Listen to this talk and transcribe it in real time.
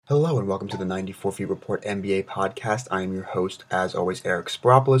Hello and welcome to the 94 Feet Report NBA podcast. I am your host, as always, Eric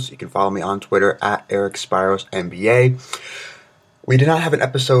Spiropoulos. You can follow me on Twitter at EricSpiros NBA. We did not have an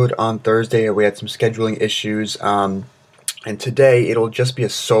episode on Thursday. We had some scheduling issues. And today, it'll just be a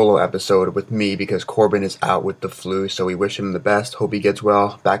solo episode with me because Corbin is out with the flu, so we wish him the best. Hope he gets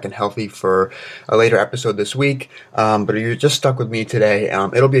well, back and healthy for a later episode this week. But you're just stuck with me today.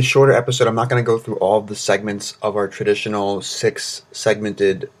 It'll be a shorter episode. I'm not going to go through all of the segments of our traditional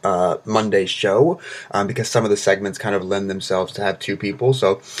 6-segmented Monday show because some of the segments kind of lend themselves to have two people.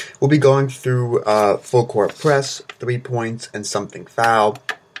 So we'll be going through full court press, 3 points, and something foul.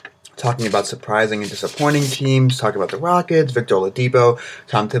 Talking about surprising and disappointing teams, talking about the Rockets, Victor Oladipo,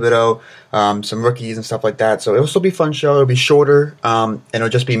 Tom Thibodeau, some rookies and stuff like that. So it'll still be a fun show. It'll be shorter, and it'll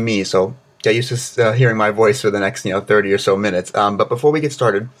just be me. So get used to hearing my voice for the next 30 or so minutes. But before we get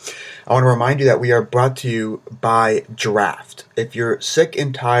started, I want to remind you that we are brought to you by Draft. If you're sick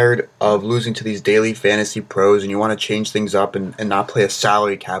and tired of losing to these daily fantasy pros and you want to change things up and not play a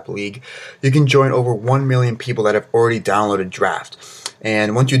salary cap league, you can join over 1 million people that have already downloaded Draft.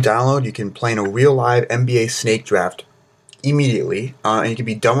 And once you download, you can play in a real live NBA snake draft immediately, and you can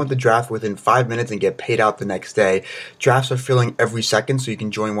be done with the draft within 5 minutes and get paid out the next day. Drafts are filling every second, so you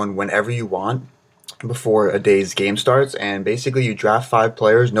can join one whenever you want before a day's game starts, and basically you draft 5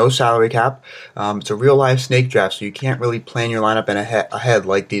 players, no salary cap. It's a real live snake draft, so you can't really plan your lineup ahead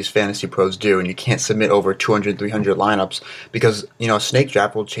like these fantasy pros do, and you can't submit over 200, 300 lineups because, a snake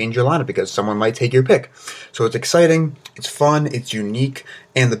draft will change your lineup because someone might take your pick. So it's exciting, it's fun, it's unique,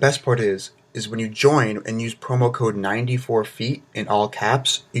 and the best part is when you join and use promo code 94feet in all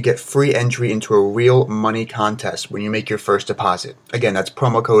caps, you get free entry into a real money contest when you make your first deposit. Again, that's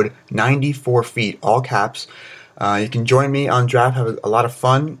promo code 94feet, all caps. You can join me on Draft, have a lot of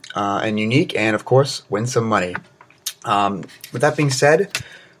fun and unique, and of course, win some money. With that being said,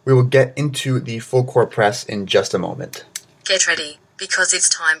 we will get into the full court press in just a moment. Get ready, because it's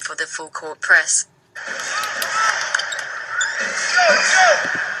time for the full court press.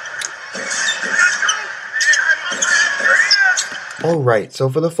 Alright, so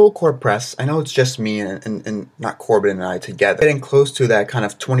for the full court press, I know it's just me and not Corbin and I together. Getting close to that kind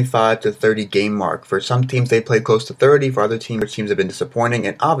of 25 to 30 game mark. For some teams, they play close to 30. For other teams have been disappointing.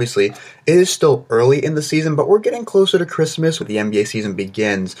 And obviously, it is still early in the season, but we're getting closer to Christmas when the NBA season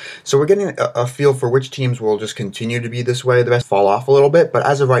begins. So we're getting a feel for which teams will just continue to be this way. The rest fall off a little bit. But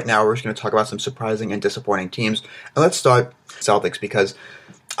as of right now, we're just going to talk about some surprising and disappointing teams. And let's start Celtics because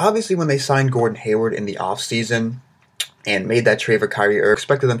obviously when they signed Gordon Hayward in the offseason and made that trade for Kyrie Irving,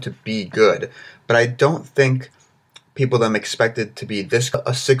 expected them to be good. But I don't think people them expected to be this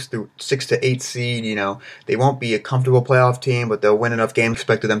a 6 to 8 seed. They won't be a comfortable playoff team, but they'll win enough games.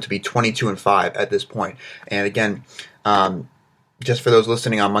 Expected them to be 22-5 at this point. And again, just for those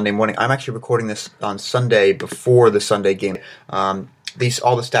listening on Monday morning, I'm actually recording this on Sunday before the Sunday game.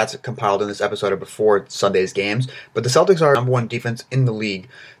 All the stats compiled in this episode are before Sunday's games, but the Celtics are number 1 defense in the league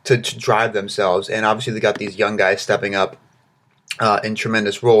to drive themselves, and obviously they got these young guys stepping up in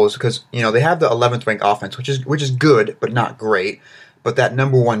tremendous roles because they have the 11th ranked offense, which is good but not great. But that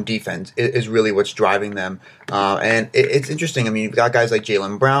number 1 defense is really what's driving them. And it's interesting. I mean, you've got guys like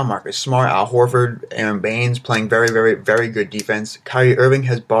Jaylen Brown, Marcus Smart, Al Horford, Aaron Baines playing very, very, very good defense. Kyrie Irving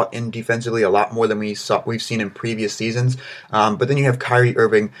has bought in defensively a lot more than we've seen in previous seasons. But then you have Kyrie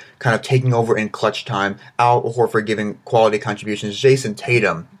Irving kind of taking over in clutch time, Al Horford giving quality contributions, Jason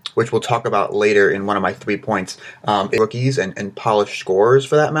Tatum, which we'll talk about later in one of my 3 points, rookies and polished scorers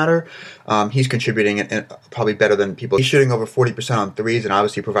for that matter. He's contributing and probably better than people. He's shooting over 40% on threes and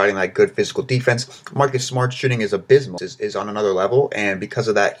obviously providing that good physical defense. Marcus Smart's shooting is abysmal, is on another level, and because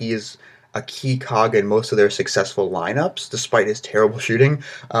of that, he is a key cog in most of their successful lineups, despite his terrible shooting.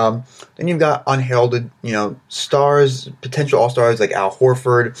 Then you've got unheralded, stars, potential all-stars like Al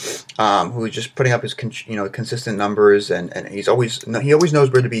Horford, who is just putting up his, consistent numbers, and he always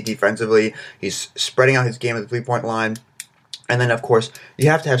knows where to be defensively. He's spreading out his game at the 3-point line. And then, of course, you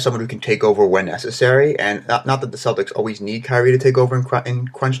have to have someone who can take over when necessary. And not that the Celtics always need Kyrie to take over in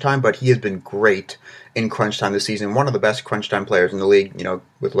crunch time, but he has been great in crunch time this season. One of the best crunch time players in the league,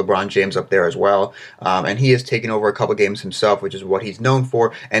 with LeBron James up there as well. And he has taken over a couple games himself, which is what he's known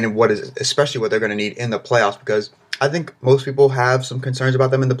for, and especially what they're going to need in the playoffs, because I think most people have some concerns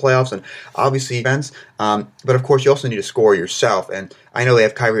about them in the playoffs, and obviously events. But of course, you also need to score yourself. And I know they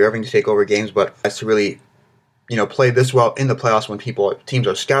have Kyrie Irving to take over games, but that's to really play this well in the playoffs when teams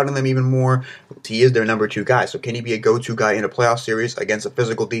are scouting them even more. He is their number 2 guy. So can he be a go-to guy in a playoff series against a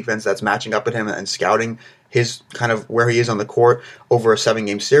physical defense that's matching up with him and scouting his kind of where he is on the court over a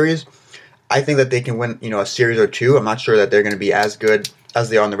 7-game series? I think that they can win, a series or 2. I'm not sure that they're going to be as good as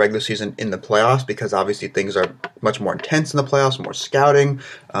they are in the regular season in the playoffs, because obviously things are much more intense in the playoffs, more scouting,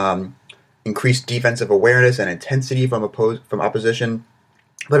 increased defensive awareness and intensity from opposition.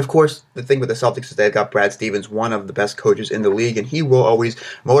 But of course, the thing with the Celtics is they've got Brad Stevens, one of the best coaches in the league, and he will always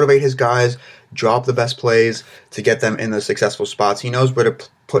motivate his guys, drop the best plays to get them in the successful spots. He knows where to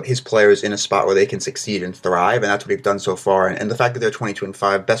put his players in a spot where they can succeed and thrive, and that's what he's done so far. And the fact that they're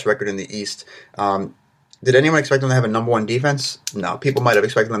 22-5, best record in the East. Did anyone expect them to have a number one defense? No. People might have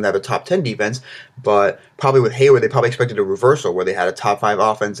expected them to have a top 10 defense, but probably with Hayward, they probably expected a reversal where they had a top 5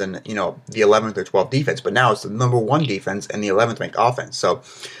 offense and, the 11th or 12th defense. But now it's the number one defense and the 11th ranked offense. So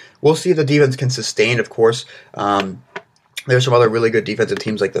we'll see if the defense can sustain, of course. There's some other really good defensive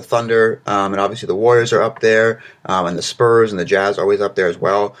teams like the Thunder, and obviously the Warriors are up there, and the Spurs and the Jazz are always up there as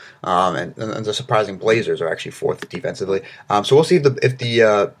well. And the surprising Blazers are actually fourth defensively. So we'll see if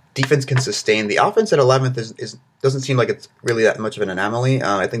the defense can sustain. The offense at 11th doesn't seem like it's really that much of an anomaly.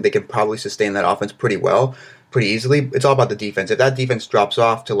 I think they can probably sustain that offense pretty easily. It's all about the defense. If that defense drops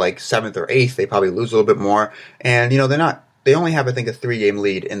off to like 7th or 8th, they probably lose a little bit more. And, they only have, I think, a 3-game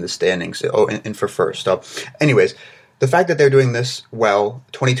lead in the standings and for first. So, anyways, the fact that they're doing this well,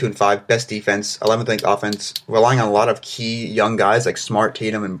 22-5, best defense, 11th ranked offense, relying on a lot of key young guys like Smart,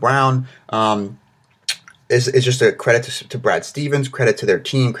 Tatum, and Brown, is just a credit to Brad Stevens, credit to their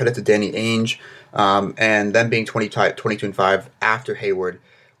team, credit to Danny Ainge, and them being 22-5 after Hayward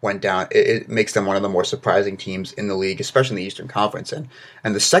went down. It makes them one of the more surprising teams in the league, especially in the Eastern Conference. And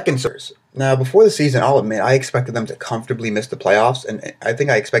the second Spurs. Now, before the season, I'll admit, I expected them to comfortably miss the playoffs, and I think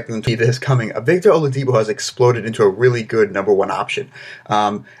I expected them to see this coming. Victor Oladipo has exploded into a really good number one option.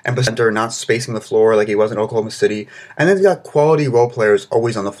 And the center not spacing the floor like he was in Oklahoma City. And then he's got quality role players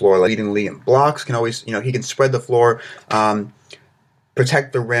always on the floor, like leading the league in blocks, can always, he can spread the floor,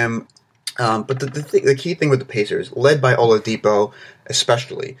 protect the rim. But the key thing with the Pacers, led by Oladipo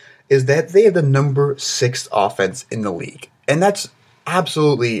especially, is that they have the number 6 offense in the league. And that's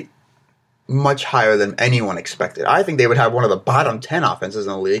absolutely much higher than anyone expected. I think they would have one of the bottom 10 offenses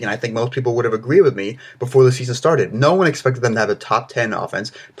in the league, and I think most people would have agreed with me before the season started. No one expected them to have a top 10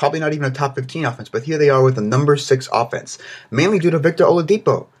 offense, probably not even a top 15 offense, but here they are with the number 6 offense, mainly due to Victor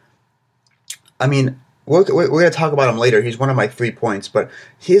Oladipo. I mean, we're going to talk about him later. He's one of my 3 points, but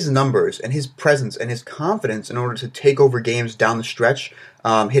his numbers and his presence and his confidence in order to take over games down the stretch,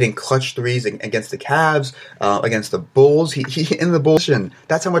 hitting clutch threes against the Cavs, against the Bulls. He in the Bulls,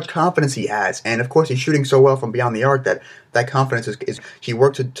 that's how much confidence he has. And of course, he's shooting so well from beyond the arc that confidence is he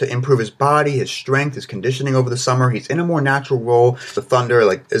worked to improve his body, his strength, his conditioning over the summer. He's in a more natural role. The Thunder,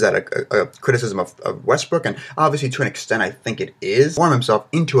 is that a criticism of Westbrook? And obviously, to an extent, I think it is. Form himself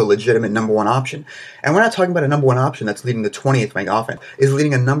into a legitimate number one option. And we're not talking about a number one option that's leading the 20th ranked offense. Is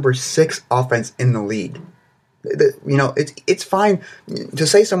leading a number 6 offense in the league. It's fine to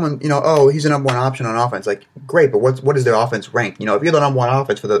say someone, he's a number one option on offense. Like, great, but what is their offense ranked? If you're the number one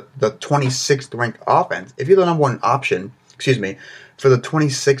offense for the 26th ranked offense, if you're the number one option, for the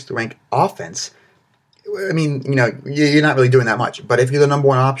 26th ranked offense, I mean, you're not really doing that much. But if you're the number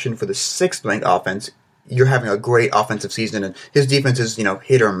one option for the 6th ranked offense, you're having a great offensive season. And his defense is,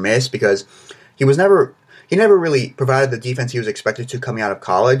 hit or miss because he never really provided the defense he was expected to coming out of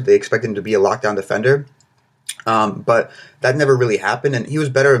college. They expected him to be a lockdown defender. But that never really happened, and he was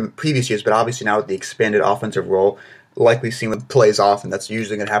better in previous years, but obviously now with the expanded offensive role, like we've seen with plays off, and that's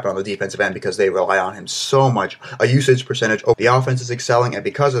usually going to happen on the defensive end because they rely on him so much. A usage percentage, the offense is excelling, and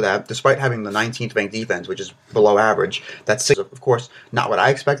because of that, despite having the 19th ranked defense, which is below average, that's, of course, not what I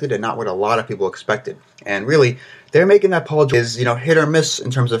expected and not what a lot of people expected. And really, they're making that Paul George is, hit or miss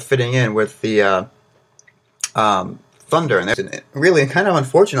in terms of fitting in with the Thunder, and really, kind of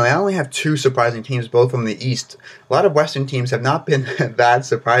unfortunately, I only have 2 surprising teams, both from the East. A lot of Western teams have not been that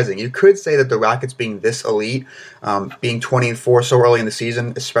surprising. You could say that the Rockets being this elite, being 20-4 so early in the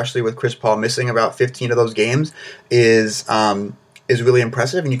season, especially with Chris Paul missing about 15 of those games, is really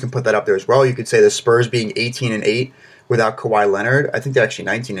impressive, and you can put that up there as well. You could say the Spurs being 18-8 without Kawhi Leonard. I think they're actually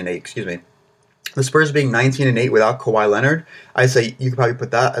 19-8. The Spurs being 19-8 without Kawhi Leonard, I say you could probably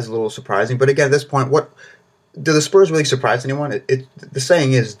put that as a little surprising. But again, at this point, do the Spurs really surprise anyone? The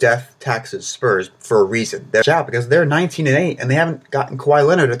saying is death taxes Spurs for a reason. They're out because they're 19-8 and they haven't gotten Kawhi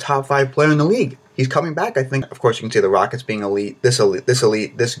Leonard, a top 5 player in the league. He's coming back, I think. Of course, you can see the Rockets being elite, this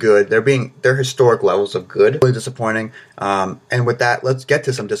good. They're historic levels of good. Really disappointing. And with that, let's get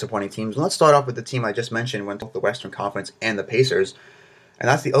to some disappointing teams. And let's start off with the team I just mentioned, went to the Western Conference and the Pacers, and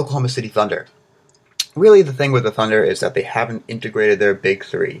that's the Oklahoma City Thunder. Really, the thing with the Thunder is that they haven't integrated their big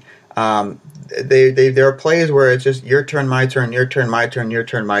 3. There are plays where it's just your turn, my turn, your turn, my turn, your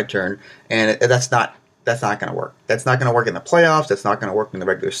turn, my turn, and that's not that's not going to work. That's not going to work in the playoffs. That's not going to work in the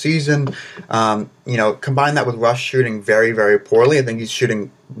regular season. Combine that with Russ shooting very, very poorly. I think he's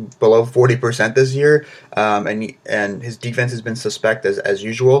shooting below 40% this year, and his defense has been suspect as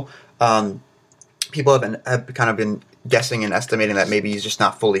usual. People have kind of been guessing and estimating that maybe he's just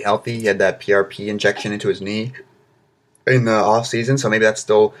not fully healthy. He had that PRP injection into his knee in the offseason, so maybe that's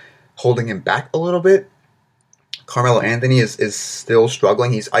still holding him back a little bit. Carmelo Anthony is still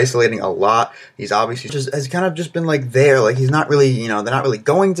struggling. He's isolating a lot. He's obviously has kind of just been like there. Like he's not really, they're not really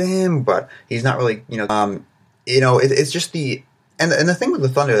going to him, but he's not really, it's just and the thing with the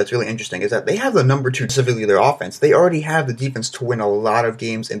Thunder that's really interesting is that they have the number 2, specifically their offense. They already have the defense to win a lot of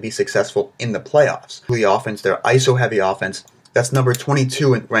games and be successful in the playoffs. The offense, their ISO-heavy offense, that's number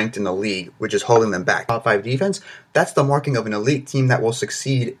 22 ranked in the league, which is holding them back. Top 5 defense, that's the marking of an elite team that will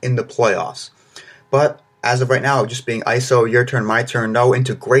succeed in the playoffs. But as of right now, just being ISO, your turn, my turn, no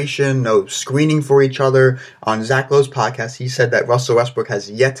integration, no screening for each other. On Zach Lowe's podcast, he said that Russell Westbrook has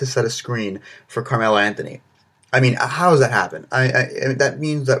yet to set a screen for Carmelo Anthony. I mean, how does that happen? That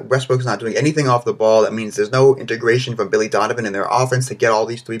means that Westbrook's not doing anything off the ball. That means there's no integration from Billy Donovan in their offense to get all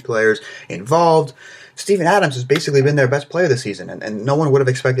these 3 players involved. Steven Adams has basically been their best player this season, and no one would have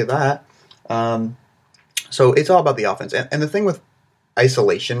expected that. So it's all about the offense. And the thing with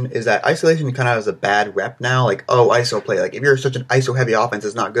isolation is that isolation kind of has a bad rep now. Like, oh, ISO play. Like, if you're such an ISO-heavy offense,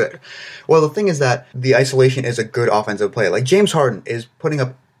 it's not good. Well, the thing is that the isolation is a good offensive play. Like, James Harden is putting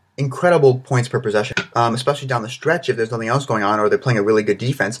up incredible points per possession, especially down the stretch if there's nothing else going on or they're playing a really good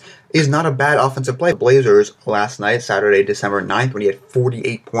defense, is not a bad offensive play. The Blazers last night, Saturday, December 9th, when he had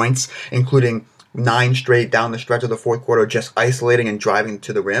 48 points, including 9 straight down the stretch of the fourth quarter, just isolating and driving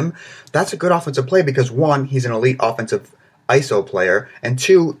to the rim. That's a good offensive play because, 1, he's an elite offensive ISO player, and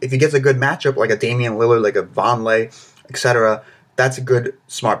 2, if he gets a good matchup like a Damian Lillard, like a Vonleh, etc., that's a good,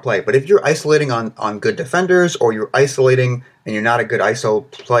 smart play. But if you're isolating on good defenders, or you're isolating and you're not a good ISO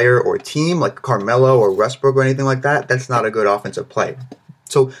player or team like Carmelo or Westbrook or anything like that, that's not a good offensive play.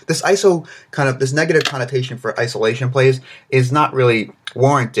 So this ISO this negative connotation for isolation plays is not really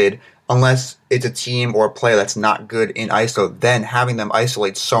warranted unless it's a team or a player that's not good in ISO. Then having them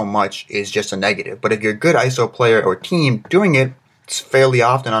isolate so much is just a negative. But if you're a good ISO player or team, doing it fairly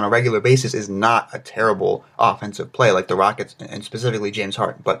often on a regular basis is not a terrible offensive play like the Rockets and specifically James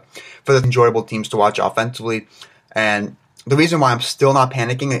Harden. But for the enjoyable teams to watch offensively, and the reason why I'm still not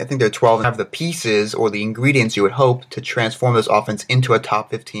panicking, I think they're 12 and have the pieces or the ingredients you would hope to transform this offense into a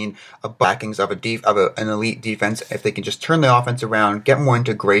top 15 of backings of an elite defense. If they can just turn the offense around, get more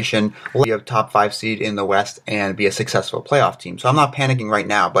integration, be a top 5 seed in the West and be a successful playoff team. So I'm not panicking right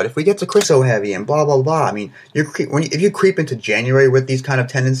now. But if we get to Chris so heavy and blah, blah, blah, I mean, if you creep into January with these kind of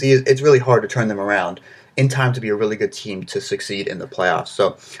tendencies, it's really hard to turn them around in time to be a really good team to succeed in the playoffs.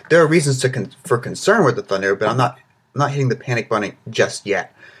 So there are reasons for concern with the Thunder, but I'm not hitting the panic button just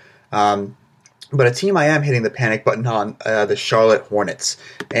yet. But a team I am hitting the panic button on, the Charlotte Hornets.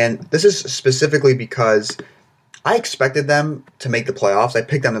 And this is specifically because I expected them to make the playoffs. I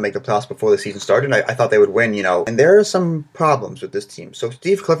picked them to make the playoffs before the season started. I thought they would win, And there are some problems with this team. So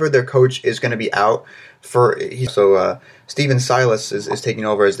Steve Clifford, their coach, is going to be out Steven Silas is taking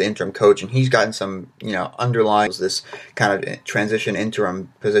over as the interim coach, and he's gotten some, underlying this kind of transition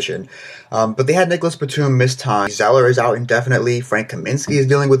interim position. But they had Nicholas Batum miss time. Zeller is out indefinitely. Frank Kaminsky is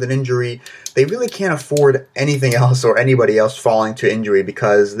dealing with an injury. They really can't afford anything else or anybody else falling to injury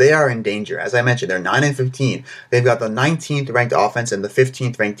because they are in danger. As I mentioned, they're 9-15. They've got the 19th ranked offense and the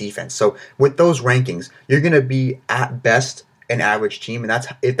 15th ranked defense. So with those rankings, you're going to be at best an average team, and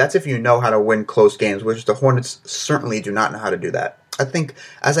that's if you know how to win close games, which the Hornets certainly do not know how to do that. I think,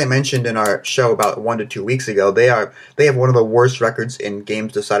 as I mentioned in our show about 1 to 2 weeks ago, they have one of the worst records in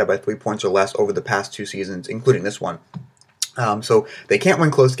games decided by 3 points or less over the past 2 seasons, including this one. So they can't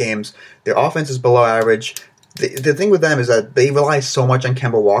win close games. Their offense is below average. The thing with them is that they rely so much on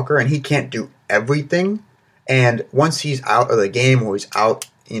Kemba Walker, and he can't do everything. And once he's out of the game, or he's out,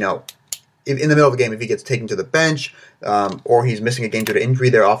 in the middle of the game, if he gets taken to the bench, or he's missing a game due to injury,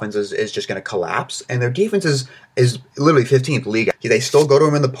 their offense is just going to collapse. And their defense is literally 15th league. They still go to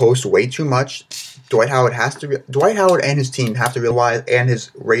him in the post way too much. Dwight Howard and his team have to realize, and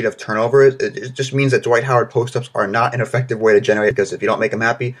his rate of turnover, it just means that Dwight Howard post-ups are not an effective way to generate, because if you don't make him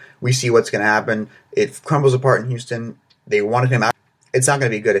happy, we see what's going to happen. It crumbles apart in Houston. They wanted him out. It's not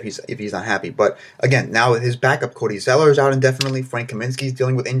going to be good if he's not happy. But again, now with his backup, Cody Zeller is out indefinitely. Frank Kaminsky's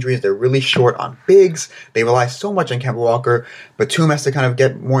dealing with injuries. They're really short on bigs. They rely so much on Kemba Walker. Batum has to kind of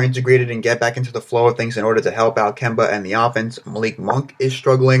get more integrated and get back into the flow of things in order to help out Kemba and the offense. Malik Monk is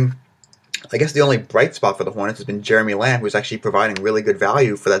struggling. I guess the only bright spot for the Hornets has been Jeremy Lamb, who's actually providing really good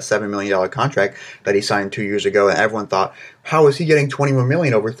value for that $7 million contract that he signed 2 years ago. And everyone thought, how is he getting $21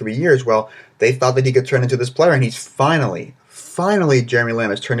 million over 3 years? Well, they thought that he could turn into this player, and he's finally, Jeremy Lamb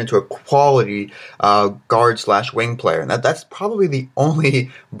has turned into a quality guard/wing player. And that's probably the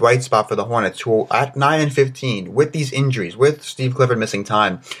only bright spot for the Hornets, who at 9-15, with these injuries, with Steve Clifford missing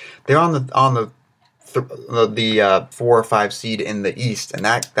time, they're on the 4 or 5 seed in the East, and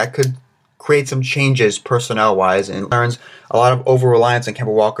that could create some changes personnel-wise, and learns a lot of over-reliance on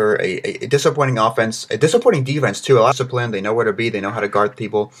Kemba Walker, a disappointing offense, a disappointing defense too, a lot of discipline, they know where to be, they know how to guard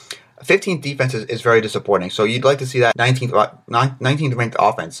people. 15th defense is very disappointing, so you'd like to see that 19th ranked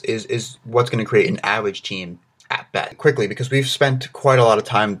offense is what's going to create an average team at best. Quickly, because we've spent quite a lot of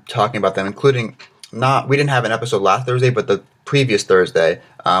time talking about them, including we didn't have an episode last Thursday, but the previous Thursday,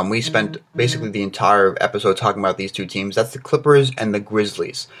 we spent basically the entire episode talking about these two teams. That's the Clippers and the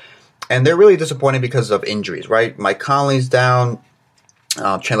Grizzlies. And they're really disappointing because of injuries, right? Mike Conley's down.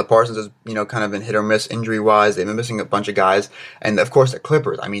 Chandler Parsons has, kind of been hit or miss injury-wise. They've been missing a bunch of guys. And, of course, the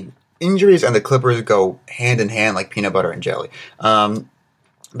Clippers. I mean, injuries and the Clippers go hand in hand like peanut butter and jelly.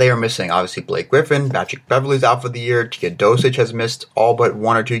 They are missing, obviously, Blake Griffin. Patrick Beverley's out for the year. Tika Dosic has missed all but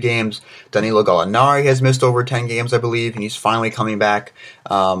 1 or 2 games. Danilo Gallinari has missed over 10 games, I believe, and he's finally coming back.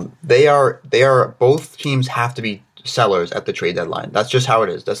 Both teams have to be sellers at the trade deadline. That's just how it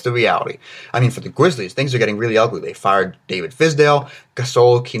is. That's the reality. I mean, for the Grizzlies, things are getting really ugly. They fired David Fizdale.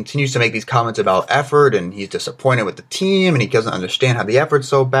 Gasol continues to make these comments about effort, and he's disappointed with the team, and he doesn't understand how the effort's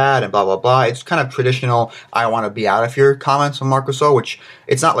so bad, and blah, blah, blah. It's kind of traditional, I want to be out of here comments from Marc Gasol, which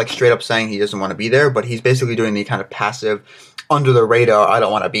it's not like straight up saying he doesn't want to be there, but he's basically doing the kind of passive, under the radar, I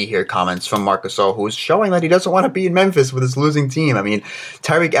don't want to be here comments from Marc Gasol, who's showing that he doesn't want to be in Memphis with his losing team. I mean,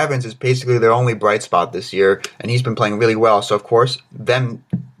 Tyreke Evans is basically their only bright spot this year, and he's been playing really well. So, of course, them,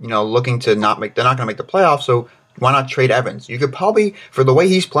 looking to they're not going to make the playoffs, so why not trade Evans? You could probably, for the way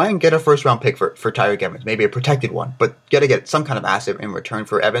he's playing, get a first-round pick for Tyreke Evans, maybe a protected one, but you got to get some kind of asset in return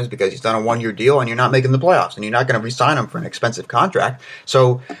for Evans because he's done a 1-year deal and you're not making the playoffs, and you're not going to re-sign him for an expensive contract.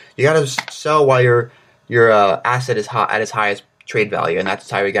 So you got to sell while your asset is at its highest trade value, and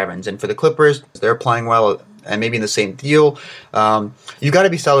that's Tyreke Evans. And for the Clippers, they're playing well and maybe in the same deal. You got to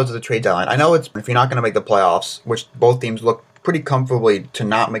be sellers at the trade deadline. I know if you're not going to make the playoffs, which both teams look pretty comfortably to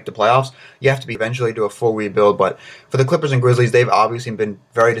not make the playoffs, you have to eventually do a full rebuild. But for the Clippers and Grizzlies, they've obviously been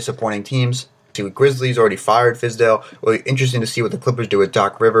very disappointing teams. See, with Grizzlies already fired Fizdale. It'll be interesting to see what the Clippers do with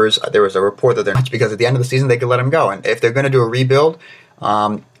Doc Rivers. There was a report that because at the end of the season they could let him go, and if they're going to do a rebuild,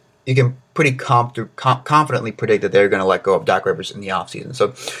 you can pretty confidently predict that they're going to let go of Doc Rivers in the offseason.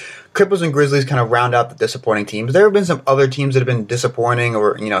 So Clippers and Grizzlies kind of round out the disappointing teams. There have been some other teams that have been disappointing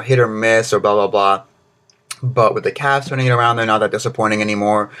or, hit or miss or blah, blah, blah. But with the Cavs turning it around, they're not that disappointing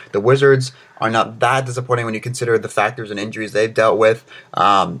anymore. The Wizards are not that disappointing when you consider the factors and injuries they've dealt with.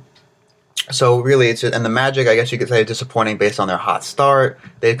 So really, and the Magic, I guess you could say, disappointing based on their hot start.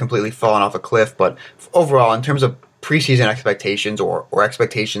 They've completely fallen off a cliff. But overall, in terms of preseason expectations or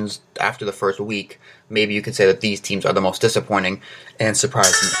expectations after the first week, maybe you could say that these teams are the most disappointing and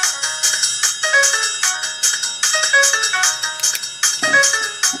surprising.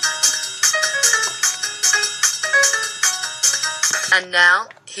 And now,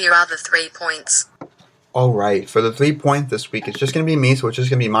 here are the 3 points. All right, for the 3 point this week, it's just going to be me, so it's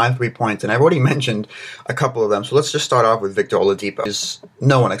just going to be my 3 points. And I've already mentioned a couple of them, so let's just start off with Victor Oladipo.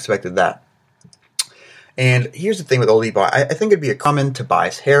 No one expected that. And here's the thing with Oladipo. I think it'd be a common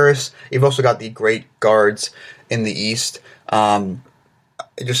Tobias Harris. You've also got the great guards in the East.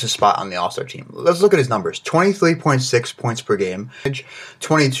 Just a spot on the All-Star team. Let's look at his numbers. 23.6 points per game,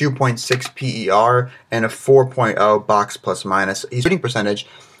 22.6 PER, and a 4.0 box plus minus. His shooting percentage,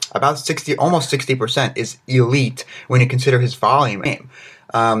 about 60, almost 60%, is elite when you consider his volume game.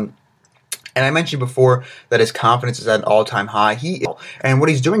 And I mentioned before that his confidence is at an all-time high. And what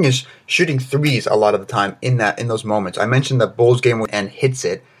he's doing is shooting threes a lot of the time in those moments. I mentioned the Bulls game and hits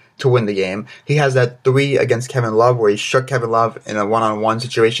it to win the game. He has that 3 against Kevin Love where he shook Kevin Love in a one-on-one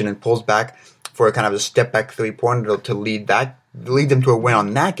situation and pulls back for a kind of a step-back three-pointer to lead them to a win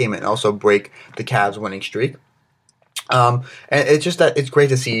on that game and also break the Cavs' winning streak. And it's just that it's great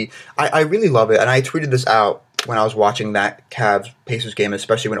to see. I really love it, and I tweeted this out when I was watching that Cavs-Pacers game,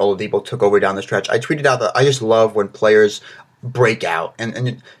 especially when Oladipo took over down the stretch. I tweeted out that I just love when players break out,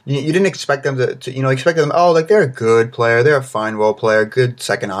 and you didn't expect them to expect them, they're a good player, they're a fine role player, good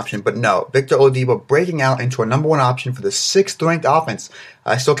second option, but no, Victor Oladipo breaking out into a number 1 option for the 6th ranked offense.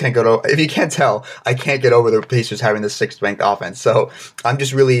 I still can't if you can't tell, I can't get over the Pacers having the 6th ranked offense, so I'm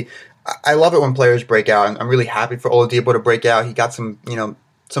just really, I love it when players break out, and I'm really happy for Oladipo to break out. He got some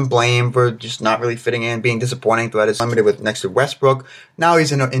some blame for just not really fitting in, being disappointing throughout his limited with next to Westbrook. Now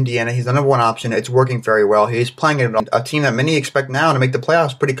he's in Indiana. He's the number one option. It's working very well. He's playing a team that many expect now to make the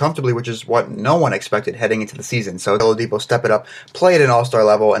playoffs pretty comfortably, which is what no one expected heading into the season. So Oladipo step it up, play at an all-star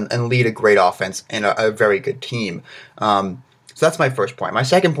level, and lead a great offense and a very good team. So that's my first point. My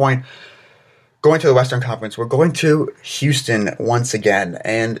second point, going to the Western Conference, we're going to Houston once again,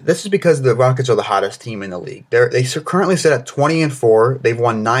 and this is because the Rockets are the hottest team in the league. They currently sit at 20-4. They've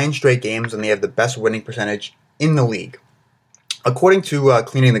won 9 straight games, and they have the best winning percentage in the league. According to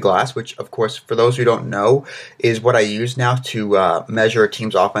Cleaning the Glass, which, of course, for those who don't know, is what I use now to measure a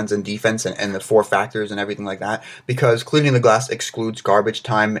team's offense and defense and the 4 factors and everything like that, because Cleaning the Glass excludes garbage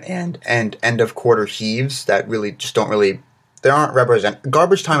time and end-of-quarter heaves that really just don't really...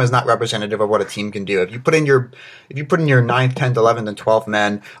 Garbage time is not representative of what a team can do. If you put in your 9th, 10th, 11th, and 12th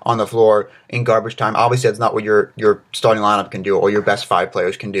men on the floor in garbage time, obviously that's not what your starting lineup can do or your best 5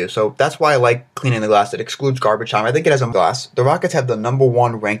 players can do. So that's why I like Cleaning the Glass. It excludes garbage time. I think it has a glass. The Rockets have the number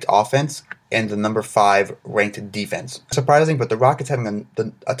 1 ranked offense and the number 5 ranked defense. Surprising, but the Rockets having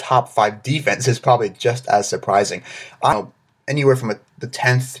a top 5 defense is probably just as surprising. Anywhere from the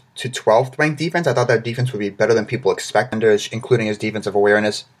 10th to 12th ranked defense. I thought that defense would be better than people expect, including his defensive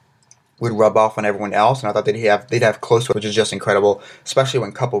awareness would rub off on everyone else, and I thought they'd have close to it, which is just incredible, especially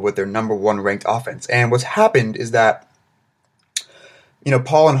when coupled with their number 1 ranked offense. And what's happened is that,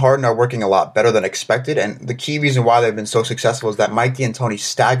 Paul and Harden are working a lot better than expected, and the key reason why they've been so successful is that Mike D'Antoni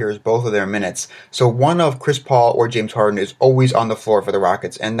staggers both of their minutes. So one of Chris Paul or James Harden is always on the floor for the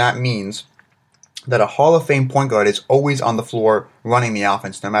Rockets, and that means that a Hall of Fame point guard is always on the floor running the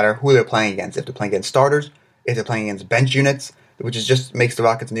offense, no matter who they're playing against. If they're playing against starters, if they're playing against bench units, which is just makes the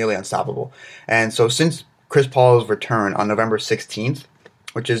Rockets nearly unstoppable. And so since Chris Paul's return on November 16th,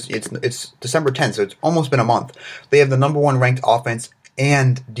 which is it's December 10th, so it's almost been a month, they have the number 1 ranked offense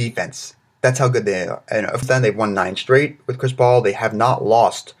and defense. That's how good they are. And then they've won 9 straight with Chris Paul. They have not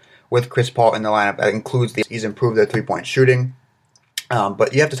lost with Chris Paul in the lineup. That includes he's improved their 3-point shooting.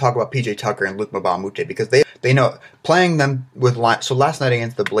 But you have to talk about PJ Tucker and Luc Mbah a Moute because they know playing them with so last night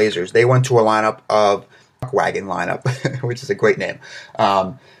against the Blazers, they went to a lineup of wagon lineup, which is a great name.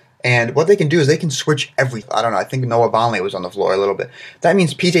 And what they can do is they can switch everything. I don't know. I think Noah Vonleh was on the floor a little bit. That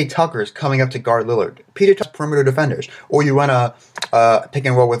means PJ Tucker is coming up to guard Lillard. PJ Tucker's perimeter defenders, or you run a pick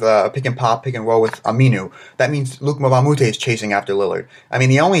and roll with a pick and roll with Aminu. That means Luc Mbah a Moute is chasing after Lillard. I mean,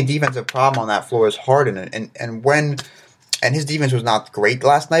 the only defensive problem on that floor is Harden, and his defense was not great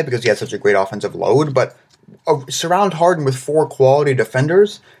last night because he had such a great offensive load, but surround Harden with 4 quality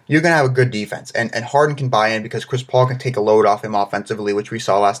defenders, you're going to have a good defense. And Harden can buy in because Chris Paul can take a load off him offensively, which we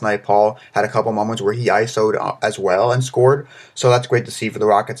saw last night. Paul had a couple moments where he ISO'd as well and scored. So that's great to see for the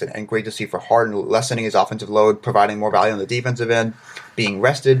Rockets and great to see for Harden, lessening his offensive load, providing more value on the defensive end, being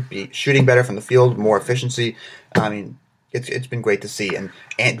rested, shooting better from the field, more efficiency. I mean, it's been great to see.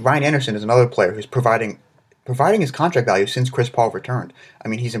 And Ryan Anderson is another player who's providing his contract value since Chris Paul returned. I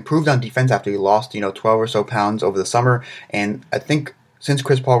mean, he's improved on defense after he lost, 12 or so pounds over the summer. And I think since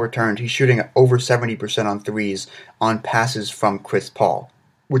Chris Paul returned, he's shooting over 70% on threes on passes from Chris Paul,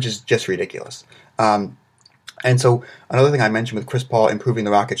 which is just ridiculous. And so another thing I mentioned with Chris Paul improving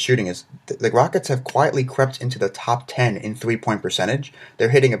the Rockets' shooting is the Rockets have quietly crept into the top 10 in 3-point percentage. They're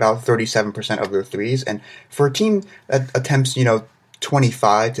hitting about 37% of their threes. And for a team that attempts,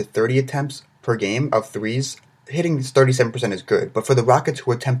 25 to 30 attempts per game of threes, hitting 37% is good. But for the Rockets,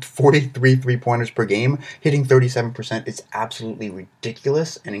 who attempt 43 3-pointers per game, hitting 37% is absolutely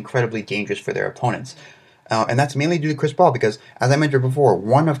ridiculous and incredibly dangerous for their opponents. And that's mainly due to Chris Paul because, as I mentioned before,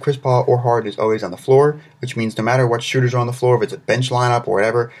 one of Chris Paul or Harden is always on the floor, which means no matter what shooters are on the floor, if it's a bench lineup or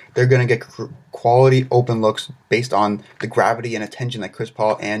whatever, they're going to get quality open looks based on the gravity and attention that Chris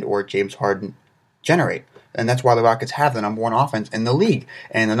Paul and or James Harden generate. And that's why the Rockets have the number 1 offense in the league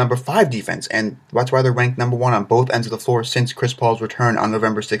and the number 5 defense. And that's why they're ranked number 1 on both ends of the floor since Chris Paul's return on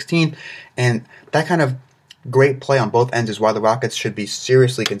November 16th. And that kind of great play on both ends is why the Rockets should be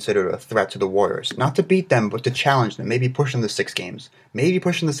seriously considered a threat to the Warriors. Not to beat them, but to challenge them. Maybe push them to 6 games. Maybe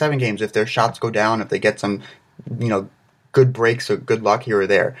push them to 7 games if their shots go down, if they get some, good breaks or good luck here or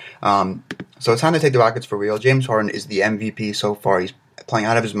there. So it's time to take the Rockets for real. James Harden is the MVP so far. He's playing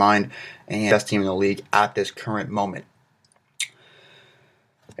out of his mind and best team in the league at this current moment.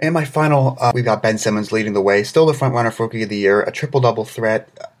 And my final, we've got Ben Simmons leading the way, still the front runner for Rookie of the Year, a triple-double threat,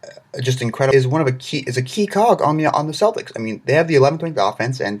 just incredible. Is a key cog on the Celtics. I mean, they have the 11th ranked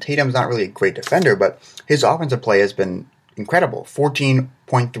offense, and Tatum's not really a great defender, but his offensive play has been incredible.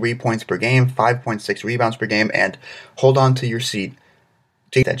 14.3 points per game, 5.6 rebounds per game, and hold on to your seat.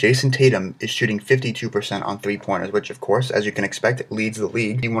 that Jason Tatum is shooting 52% on three-pointers, which, of course, as you can expect, leads the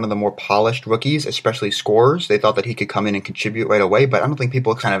league. He's one of the more polished rookies, especially scorers. They thought that he could come in and contribute right away, but I don't think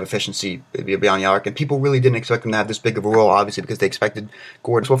people kind of efficiency beyond the arc, and people really didn't expect him to have this big of a role, obviously, because they expected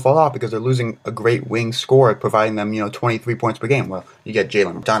Gordon will fall off because they're losing a great wing scorer, providing them, 23 points per game. Well, you get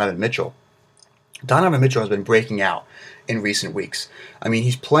Donovan Mitchell. Donovan Mitchell has been breaking out in recent weeks. I mean,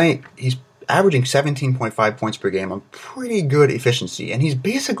 he's averaging 17.5 points per game on pretty good efficiency, and he's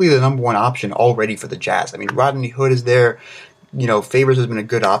basically the number one option already for the Jazz. I mean, Rodney Hood is there, Favors has been a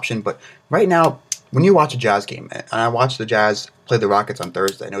good option, but right now, when you watch a Jazz game, and I watched the Jazz play the Rockets on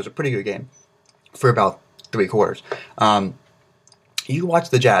Thursday, and it was a pretty good game for about 3 quarters. You watch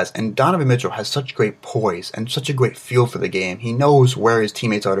the Jazz, and Donovan Mitchell has such great poise and such a great feel for the game. He knows where his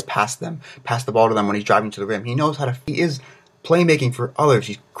teammates are to pass the ball to them when he's driving to the rim. He knows he is playmaking for others.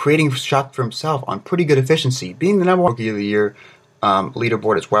 He's creating shots for himself on pretty good efficiency, being the number one rookie of the year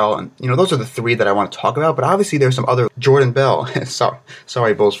leaderboard as well. And, those are the 3 that I want to talk about, but obviously there's some other. Jordan Bell,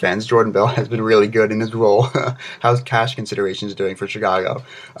 sorry Bulls fans, Jordan Bell has been really good in his role. How's cash considerations doing for Chicago?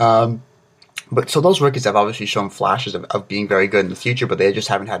 But so those rookies have obviously shown flashes of being very good in the future, but they just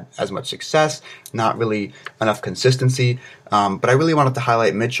haven't had as much success, not really enough consistency. But I really wanted to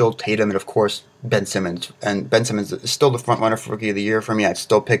highlight Mitchell, Tatum, and of course Ben Simmons. And Ben Simmons is still the front runner for Rookie of the Year for me. I'd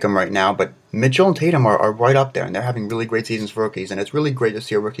still pick him right now. But Mitchell and Tatum are right up there, and they're having really great seasons for rookies. And it's really great to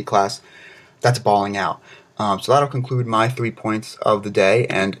see a rookie class that's balling out. So that'll conclude my 3 points of the day.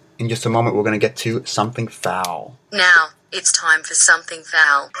 And in just a moment, we're going to get to Something Foul. Now, it's time for Something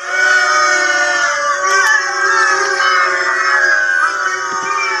Foul.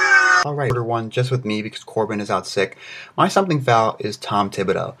 All right, order one just with me because Corbin is out sick. My Something Foul is Tom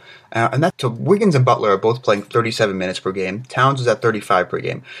Thibodeau. So Wiggins and Butler are both playing 37 minutes per game. Towns is at 35 per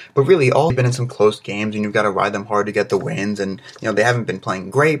game. But really, all have been in some close games, and you've got to ride them hard to get the wins. And, they haven't been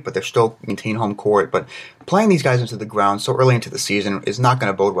playing great, but they're still maintain home court. But playing these guys into the ground so early into the season is not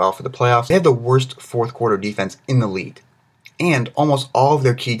going to bode well for the playoffs. They have the worst fourth quarter defense in the league. And almost all of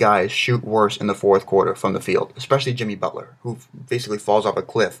their key guys shoot worse in the fourth quarter from the field, especially Jimmy Butler, who basically falls off a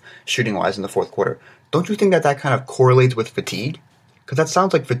cliff shooting-wise in the fourth quarter. Don't you think that kind of correlates with fatigue? Because that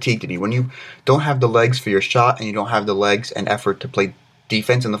sounds like fatigue to me. When you don't have the legs for your shot and you don't have the legs and effort to play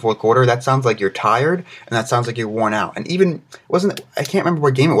defense in the fourth quarter, that sounds like you're tired and that sounds like you're worn out. And even, I can't remember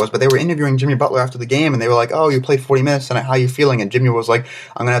what game it was, but they were interviewing Jimmy Butler after the game and they were like, oh, you played 40 minutes and how are you feeling? And Jimmy was like,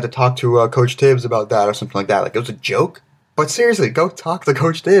 I'm going to have to talk to Coach Tibbs about that or something like that. Like, it was a joke. But seriously, go talk to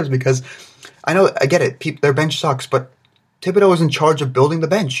Coach Tibbs because I get it. Their bench sucks, but Thibodeau is in charge of building the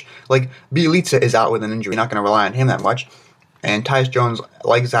bench. Like, Bjelica is out with an injury. You're not going to rely on him that much. And Tyus Jones,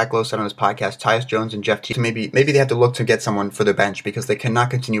 like Zach Lowe said on his podcast, Tyus Jones and Jeff Teague, maybe they have to look to get someone for their bench because they cannot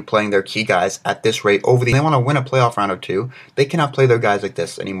continue playing their key guys at this rate they want to win a playoff round or two. They cannot play their guys like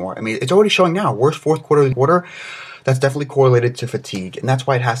this anymore. I mean, it's already showing now. Worst fourth quarter. That's definitely correlated to fatigue, and that's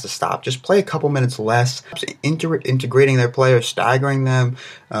why it has to stop. Just play a couple minutes less, integrating their players, staggering them.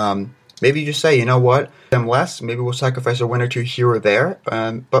 Maybe you just say, you know what, them less. Maybe we'll sacrifice a win or two here or there,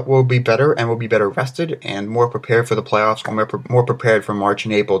 but we'll be better, and we'll be better rested and more prepared for the playoffs, or more prepared for March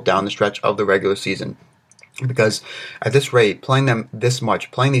and April down the stretch of the regular season. Because at this rate, playing them this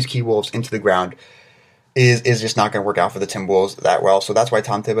much, playing these key Wolves into the ground, is just not going to work out for the Timberwolves that well. So that's why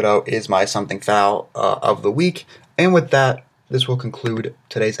Tom Thibodeau is my Something Foul of the week. And with that, this will conclude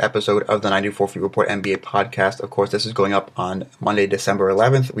today's episode of the 94 Feet Report NBA podcast. Of course, this is going up on Monday, December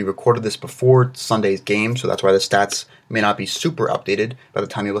 11th. We recorded this before Sunday's game, so that's why the stats may not be super updated by the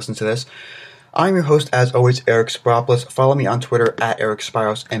time you listen to this. I'm your host, as always, Eric Spiropoulos. Follow me on Twitter at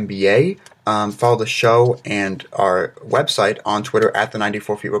EricSpirosNBA. Follow the show and our website on Twitter at the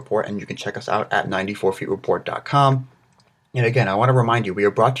 94 Feet Report, and you can check us out at 94feetreport.com. And again, I want to remind you, we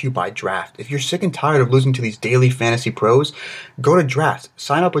are brought to you by Draft. If you're sick and tired of losing to these daily fantasy pros, go to Draft.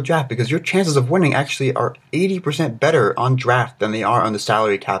 Sign up with Draft because your chances of winning actually are 80% better on Draft than they are on the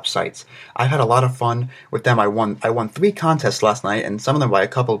salary cap sites. I've had a lot of fun with them. I won 3 contests last night, and some of them by a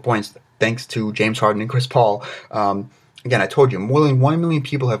couple of points, thanks to James Harden and Chris Paul. Again, I told you, more than 1 million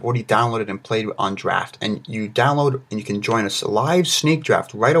people have already downloaded and played on Draft. And you download and you can join a live snake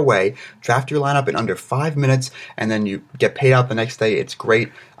draft right away, draft your lineup in under 5 minutes, and then you get paid out the next day. It's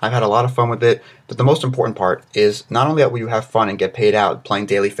great. I've had a lot of fun with it. But the most important part is not only that will you have fun and get paid out playing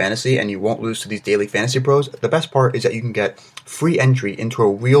daily fantasy and you won't lose to these daily fantasy pros, the best part is that you can get free entry into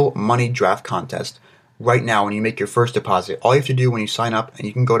a real money draft contest right now when you make your first deposit. All you have to do when you sign up, and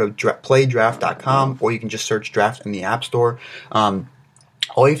you can go to playdraft.com or you can just search Draft in the App Store. All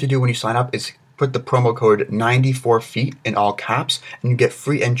you have to do when you sign up is put the promo code 94feet in all caps, and you get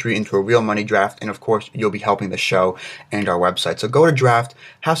free entry into a real money draft. And of course, you'll be helping the show and our website. So go to draft,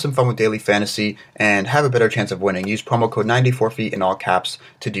 have some fun with daily fantasy, and have a better chance of winning. Use promo code 94feet in all caps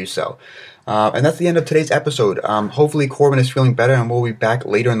to do so. And that's the end of today's episode. Hopefully Corbin is feeling better, and we'll be back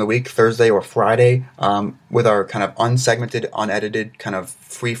later in the week, Thursday or Friday, with our kind of unsegmented, unedited, kind of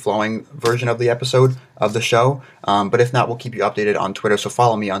free-flowing version of the episode of the show. But if not, we'll keep you updated on Twitter. So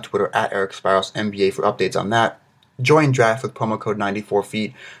follow me on Twitter at Eric Spiros NBA for updates on that. Join Draft with promo code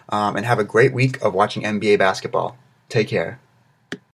 94feet, and have a great week of watching NBA basketball. Take care.